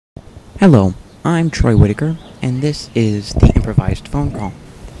Hello, I'm Troy Whitaker, and this is the Improvised phone call.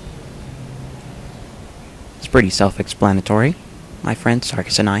 It's pretty self-explanatory. My friend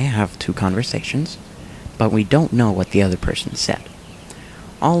Sarkis and I have two conversations, but we don't know what the other person said.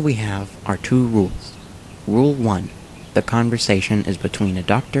 All we have are two rules. Rule 1, the conversation is between a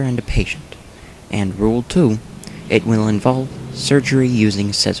doctor and a patient. And Rule 2, it will involve surgery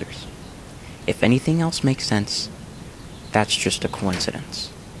using scissors. If anything else makes sense, that's just a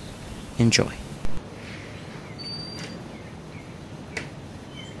coincidence. Enjoy.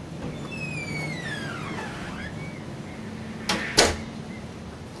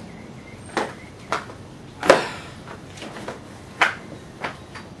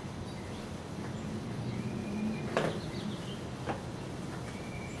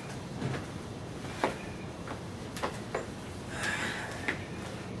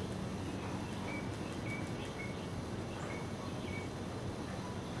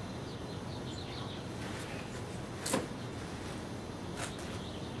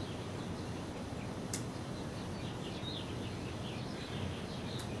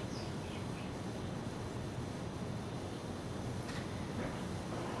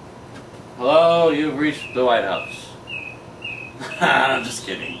 Hello, you've reached the White House. I'm just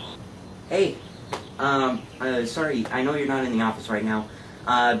kidding. Hey, sorry, I know you're not in the office right now.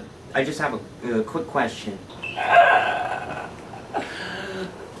 I just have a quick question.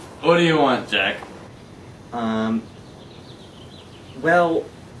 What do you want, Jack? Well,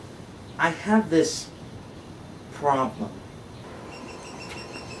 I have this problem.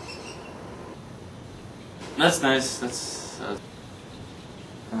 That's nice. That's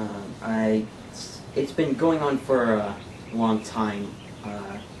It's been going on for a long time.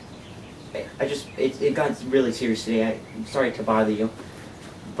 It got really serious today. I'm sorry to bother you,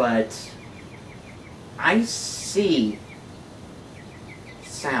 but I see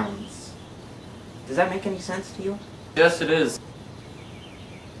sounds. Does that make any sense to you? yes, it is.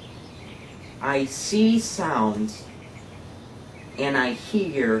 I see sounds, and I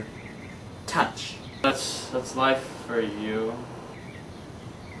hear touch. That's life for you.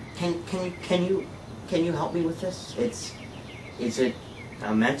 Can you help me with this? Is it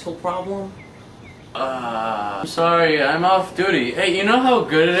a mental problem? I'm sorry, I'm off duty. Hey, you know how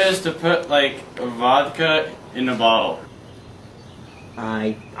good it is to put like vodka in a bottle?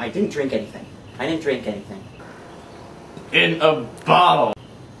 I didn't drink anything. I didn't drink anything. In a bottle.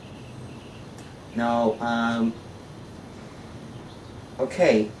 No,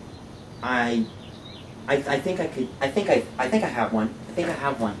 okay. I think I could. I think I have one. I think I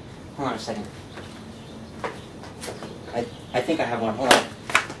have one. Hold on a second. I think I have one. Hold on.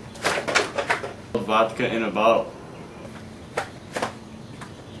 Vodka in a bottle.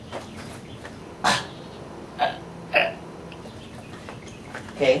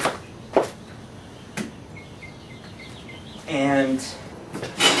 Okay. And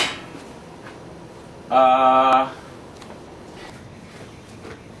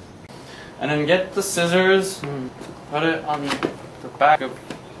and then get the scissors and put it on the back of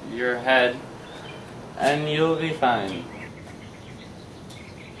your head, and you'll be fine.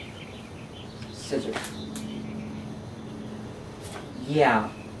 scissors. Yeah.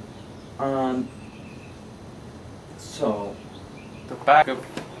 So The back of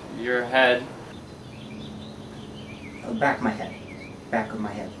your head. back of my head. Back of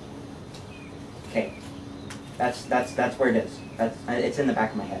my head. Okay. That's where it is. It's in the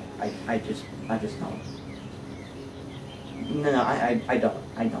back of my head. I just know it. No, I don't.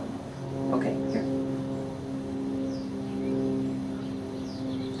 I don't know. Okay, here.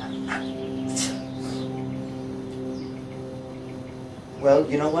 Well,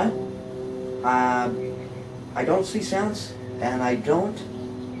 you know what? I don't see sounds, and I don't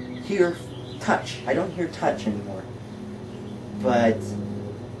hear touch. I don't hear touch anymore. But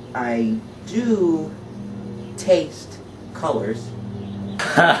I do taste colors.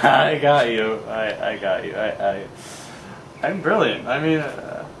 I got you. I got you. I'm brilliant. I mean,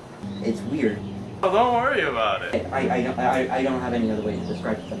 It's weird. well, don't worry about it. I don't have any other way to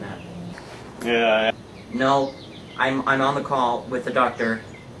describe it than that. Yeah. No, I'm on the call with the doctor,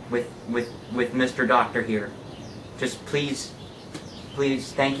 with Mr. Doctor here. Just please,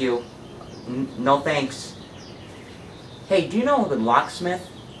 thank you. No thanks. Hey, do you know the locksmith?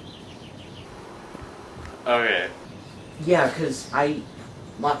 Okay. Yeah, 'cause I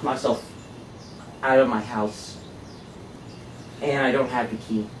locked myself out of my house, and I don't have the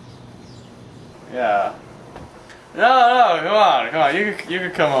key. Yeah. No, come on. You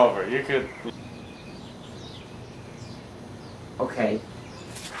could come over. You could. Okay.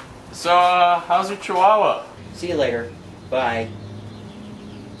 So, how's your chihuahua? See you later. Bye.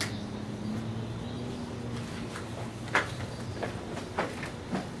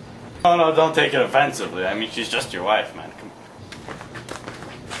 Oh no, don't take it offensively. I mean, she's just your wife, man.